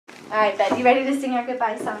All right, Ben, you ready to sing our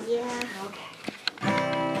goodbye song? Yeah. Okay.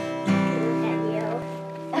 Look at you.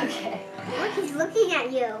 Okay. Look, he's looking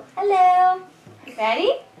at you. Hello.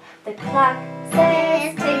 Ready? The clock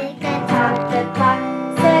says tick-a-tock. The clock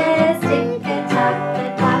says tick-a-tock. The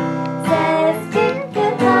clock says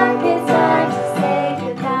tick-a-tock. It's time to say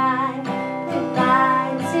goodbye.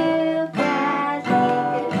 Goodbye to Bradley.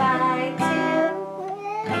 Goodbye to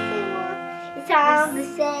It's time to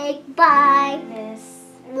say goodbye, Miss.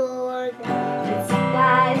 Lord. It's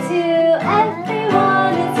goodbye to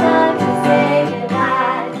everyone. It's time to say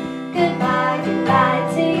goodbye. Goodbye, goodbye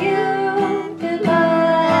to you.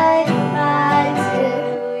 Goodbye, goodbye to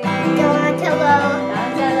you. Donatello.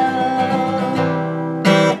 Donatello.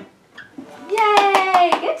 Yay!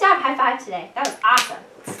 Good job. High five today. That was awesome.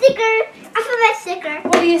 Sticker. Alphabet sticker.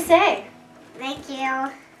 What do you say? Thank you.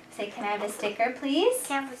 Say, can I have a sticker, please?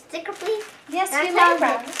 Can I have a sticker, please? Yes, you may, Donatello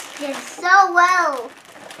Brown. did so well.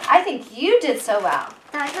 I think you did so well.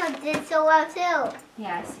 Donatello did so well too.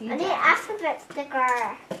 Yes, you I need did. an alphabet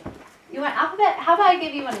sticker. You want alphabet? How about I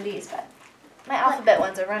give you one of these, bud? My alphabet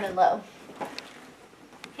ones are running low.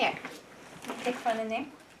 Here. Pick one in there,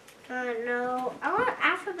 No, I want an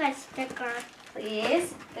alphabet sticker.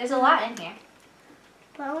 please. There's a lot in here.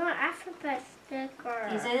 But I want an alphabet sticker.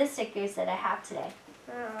 These are the stickers that I have today.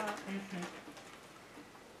 Mm-hmm.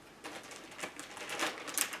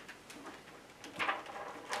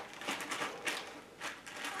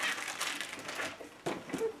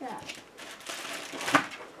 What's that?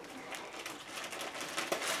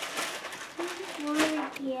 I just want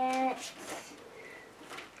to get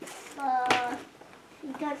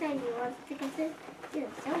you got that you want stickers in? You're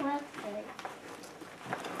so well good.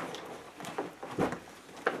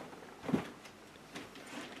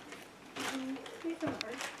 Here's some more.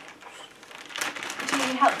 Do you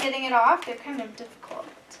need help getting it off? They're kind of difficult.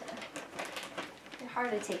 They're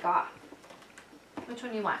hard to take off. Which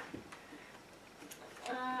one do you want?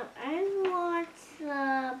 I want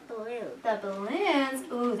the blue. The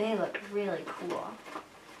balloons. Ooh, they look really cool.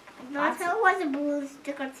 Donatello wants a blue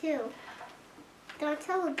sticker too.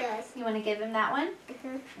 Donatello does. You want to give him that one?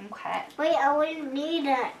 Mm-hmm. Okay. Wait, I wouldn't need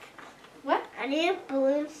it. What? I need a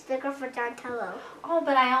blue sticker for Donatello. Oh,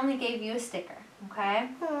 but I only gave you a sticker. Okay?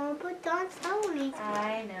 Oh, but Donatello needs one.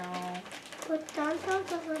 I know. But Donatello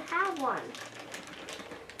doesn't have one.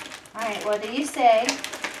 All right, what do you say?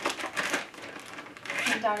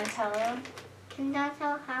 Donatello, Can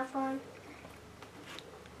Donatello have one,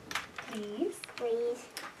 please. please?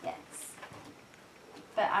 Yes.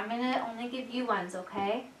 But I'm going to only give you ones,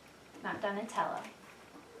 okay? Not Donatello.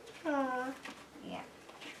 Aww. Yeah.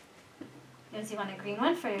 Does he want a green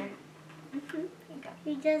one for your... Mm-hmm. Here you go.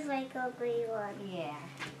 He does like a green one. Yeah.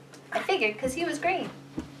 I figured, because he was green.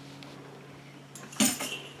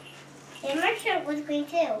 And my shirt was green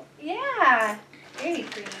too. Yeah. Very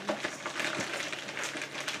green.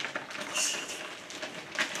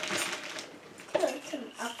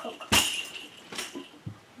 A Coke.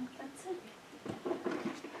 That's it.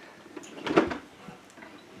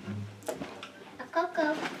 A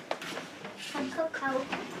Coco. A Coco.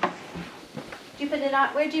 Did you put it on?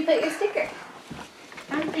 Where'd you put your sticker?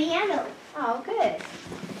 On the piano. Oh, good.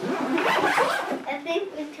 I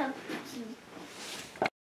think we took